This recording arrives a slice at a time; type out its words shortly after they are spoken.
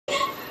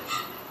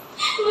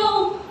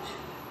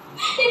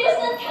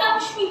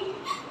touch me.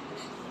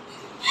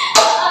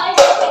 I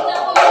said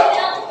enough of it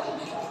now.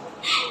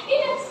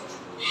 Yes,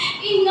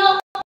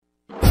 enough.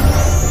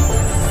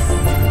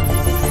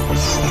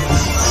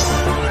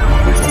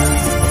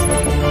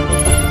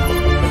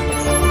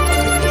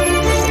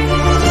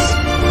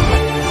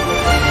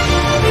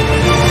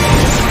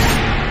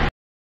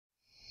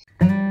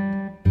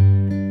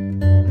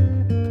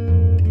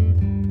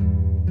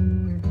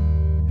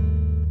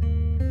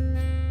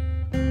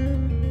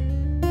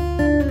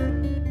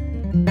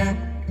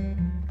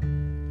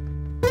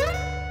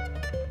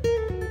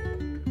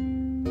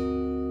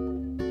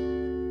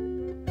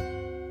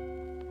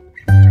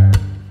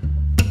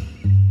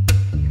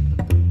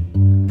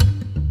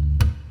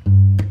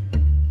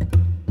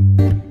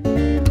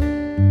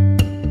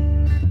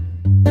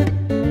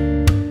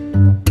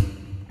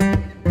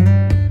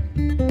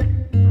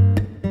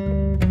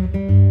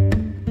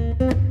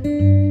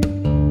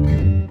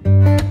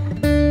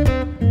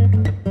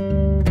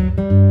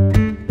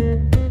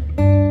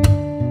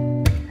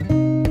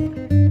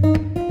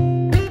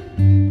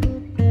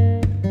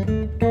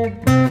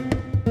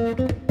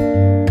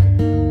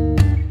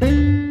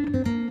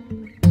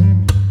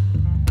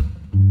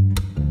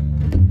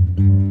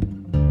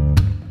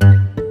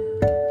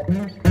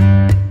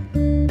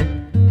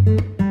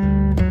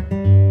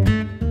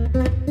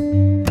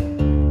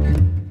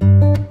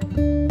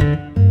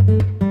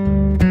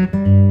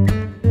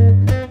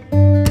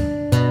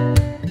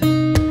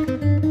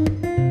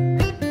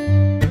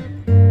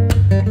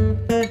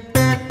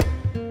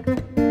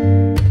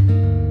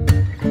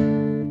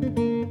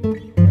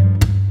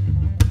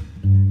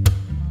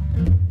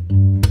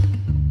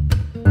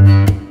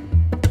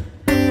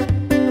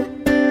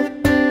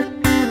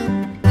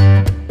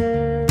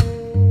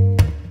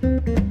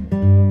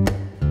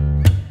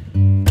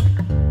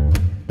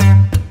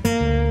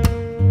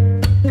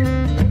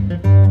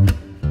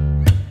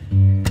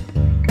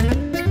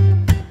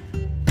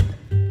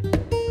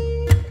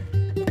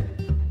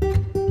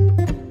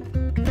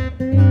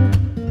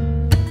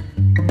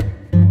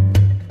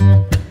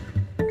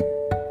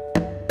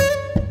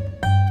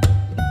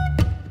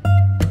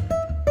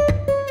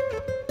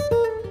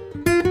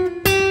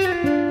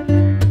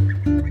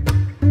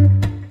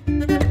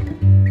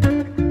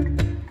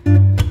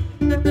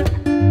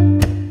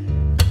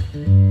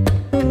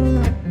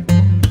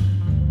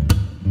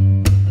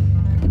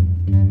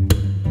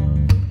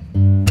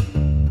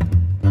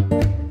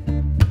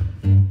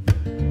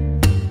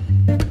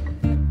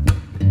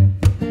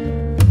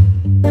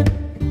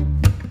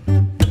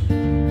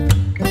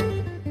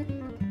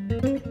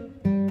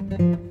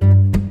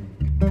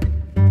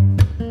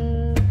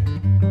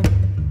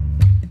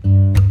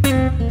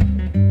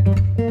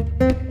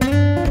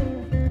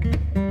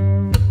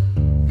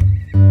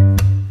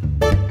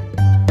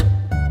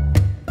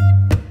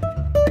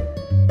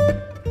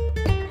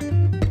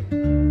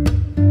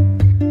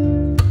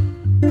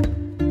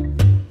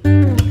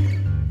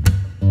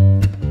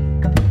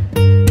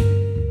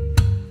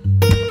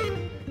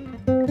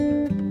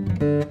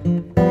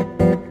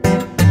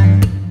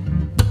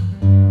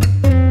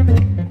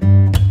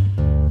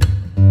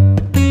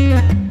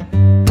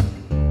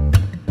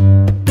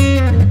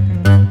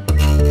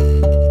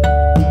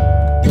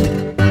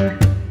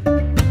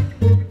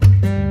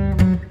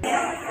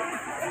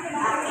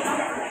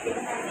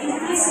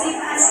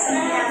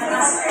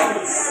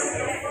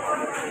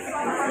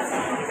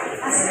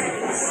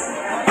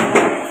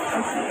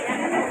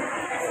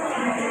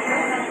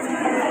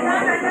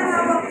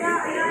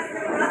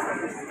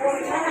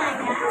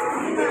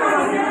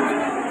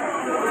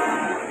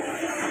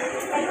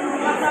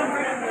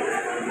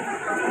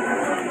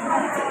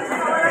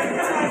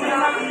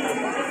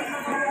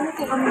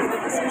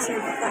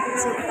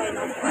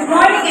 Good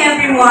morning,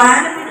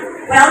 everyone.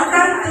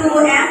 Welcome to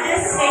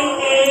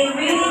MSAA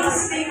Reading,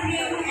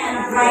 Speaking,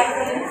 and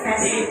Writing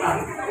Festival.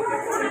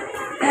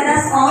 Let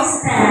us all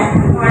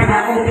stand for the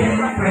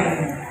opening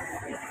prayer.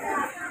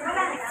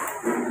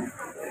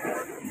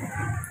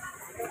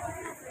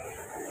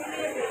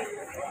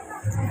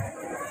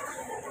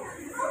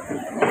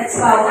 Let's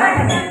bow our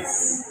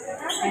heads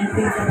and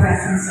feel the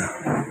presence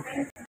of God.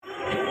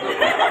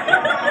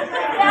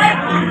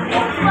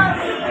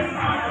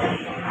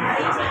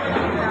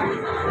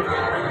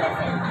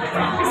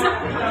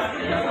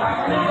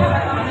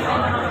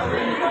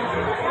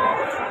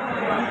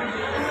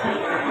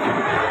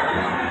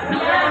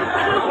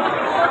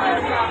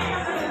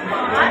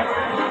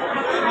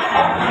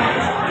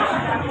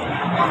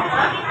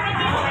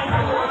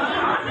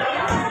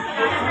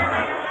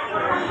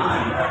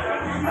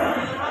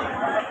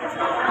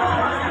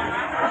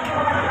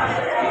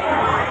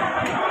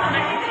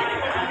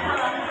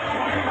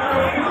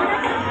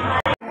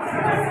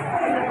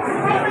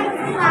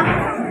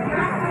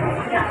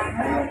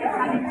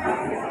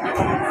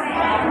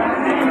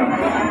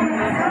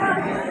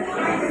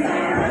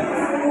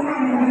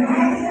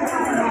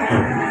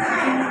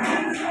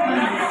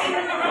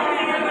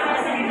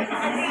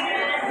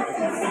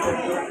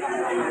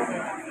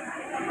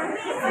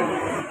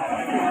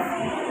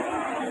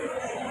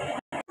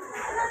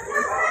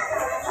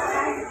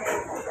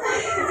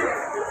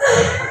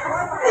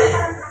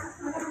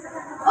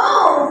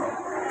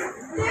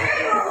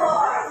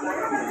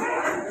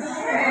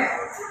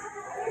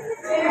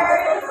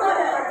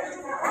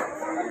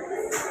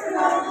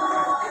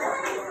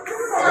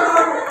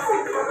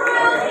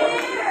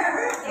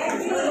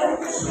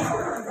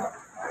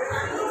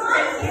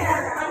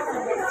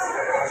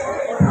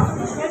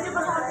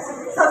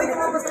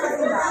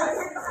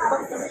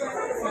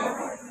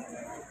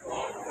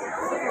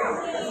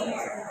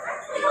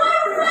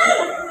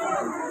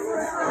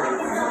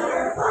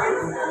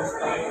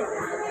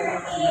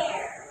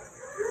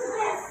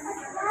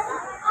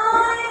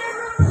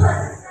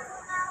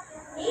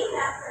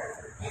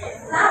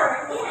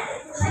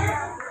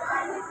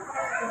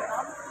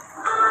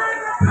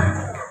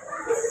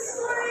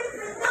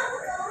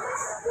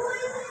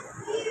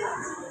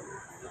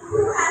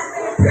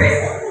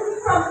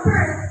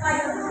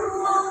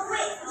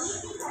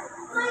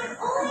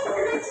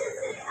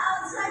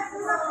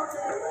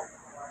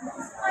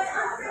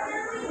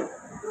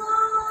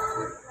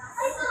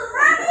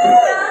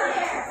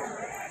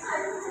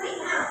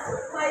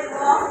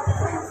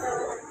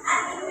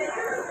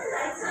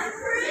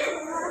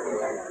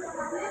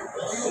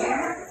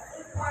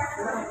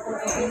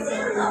 Here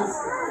it goes.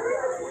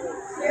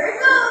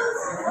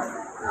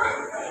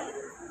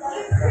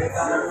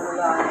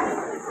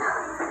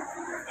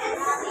 And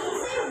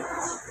season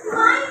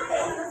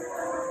blinding.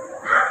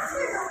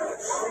 After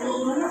which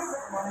means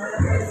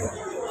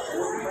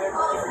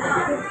calls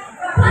out,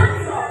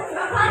 Rapunzel,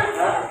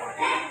 Rapunzel,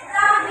 let's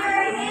stop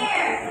your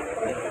hair.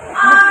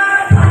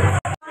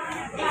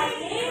 My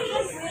name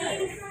is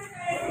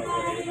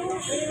Rapunzel.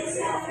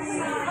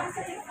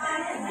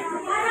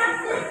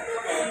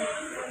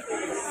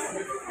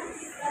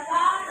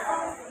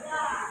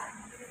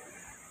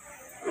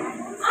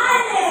 I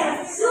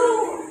am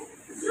Zeus.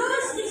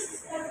 Zeus is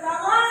the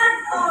god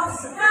of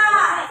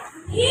sky.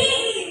 He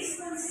is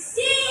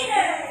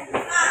considered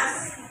as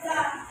the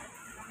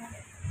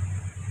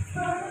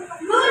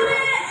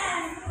ruler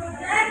and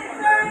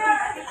protector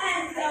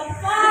and the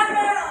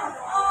father of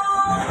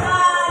all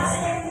gods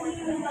and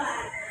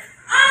humans.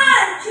 I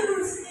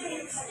choose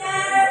this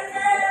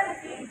character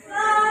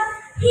because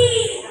he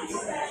is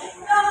the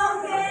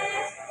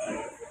strongest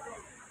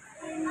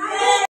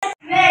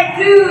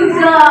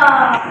Medusa.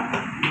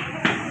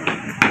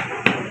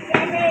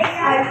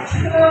 I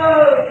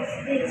chose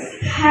this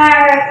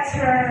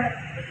character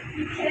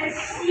because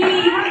she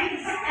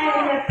is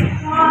an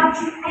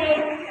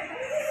approximate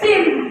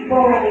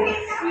symbol.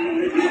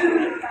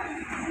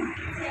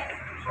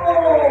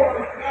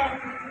 Cold and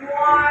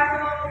warm,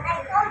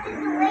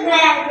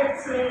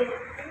 negative,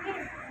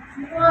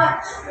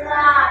 much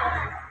like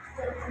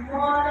the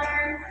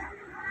modern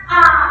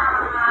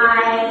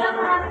eye.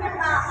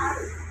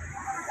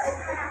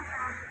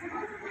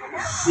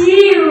 She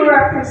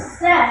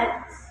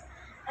represents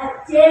a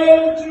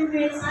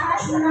dangerous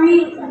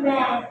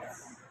treatment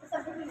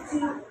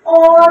to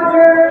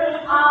order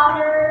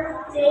other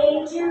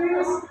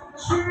dangerous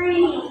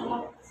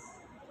trees,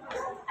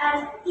 an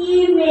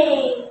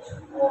image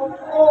for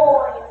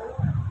oil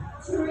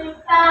to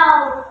repel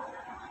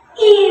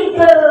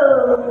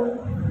evil.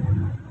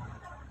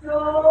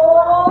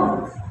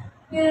 Don't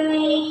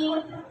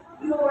believe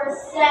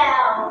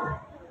yourself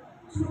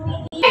to be.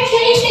 They're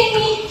chasing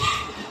me!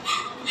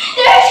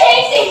 They're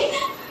chasing!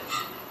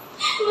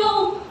 No,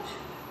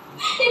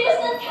 they must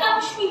not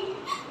catch me.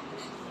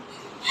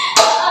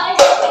 I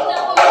have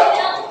enough of it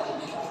now.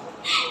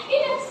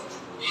 Yes,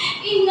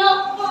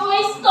 enough for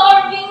my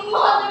starving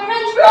mother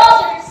and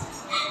brothers.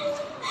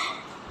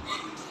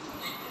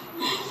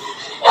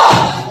 No,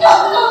 no,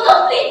 no, no,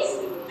 please.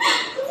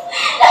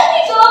 Let me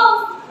go.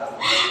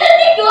 Let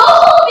me go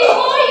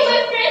before you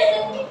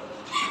imprison me.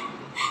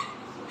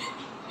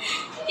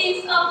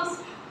 Please,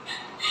 officer,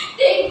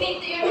 take me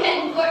to your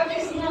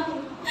headquarters now.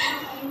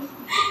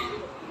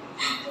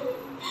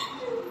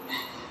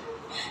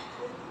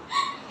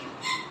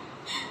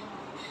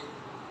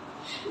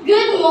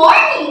 Good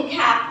morning,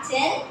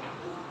 Captain.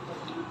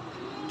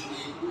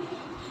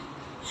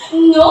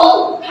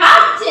 No,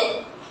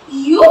 Captain,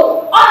 you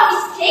are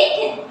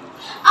mistaken.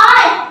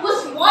 I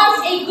was once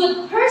a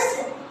good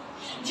person,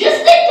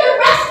 just like the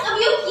rest of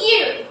you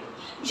here,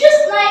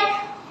 just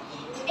like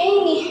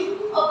any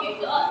of your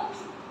daughters.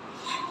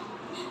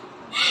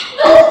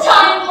 But the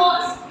time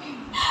was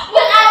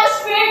when I was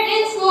reared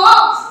in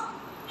slums,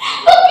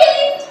 but we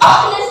lived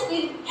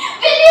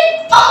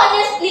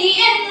honestly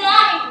in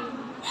life.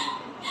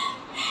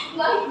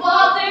 My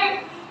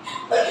father,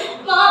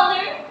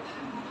 mother,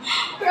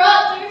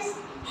 brothers,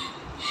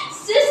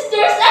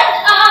 sisters,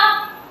 and I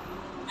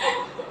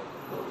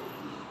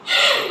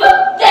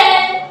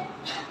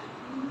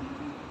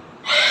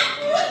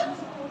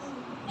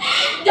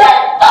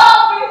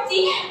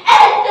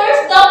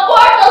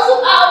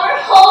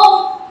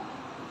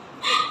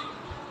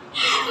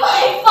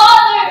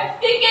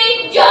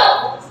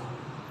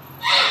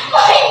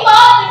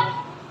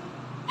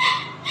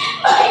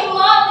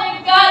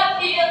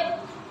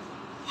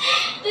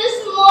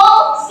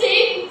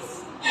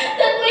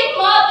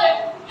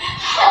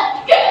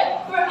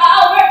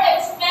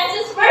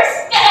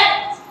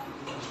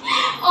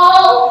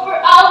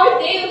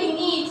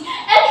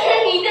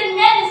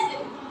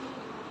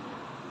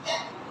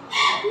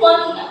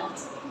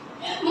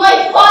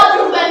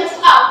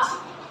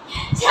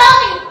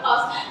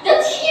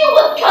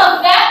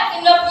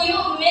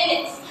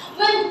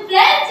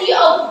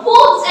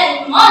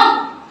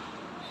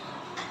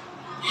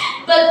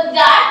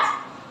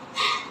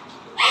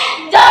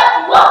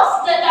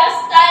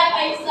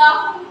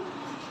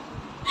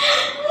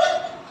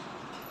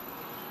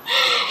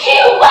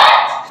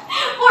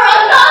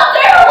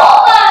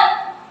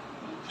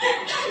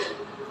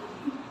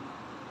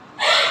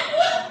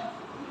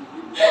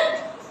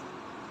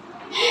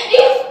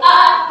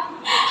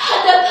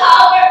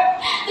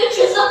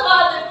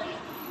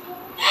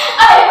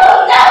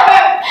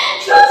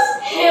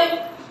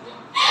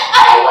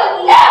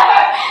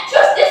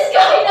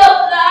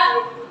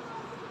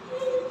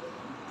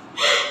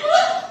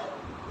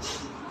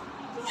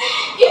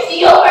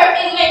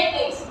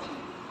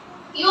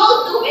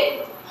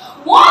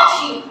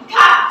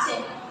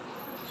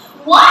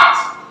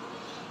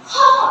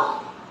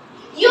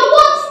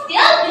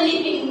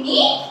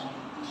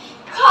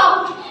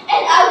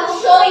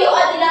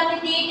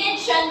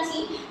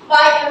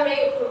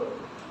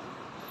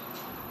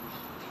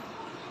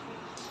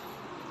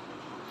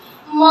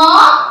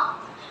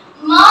Mom?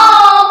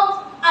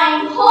 Mom?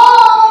 I'm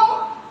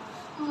home.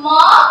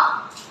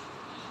 Mom?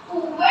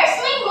 Where's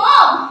my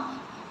mom?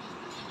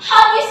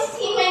 Have you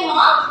seen my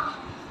mom?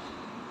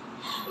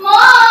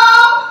 Mom!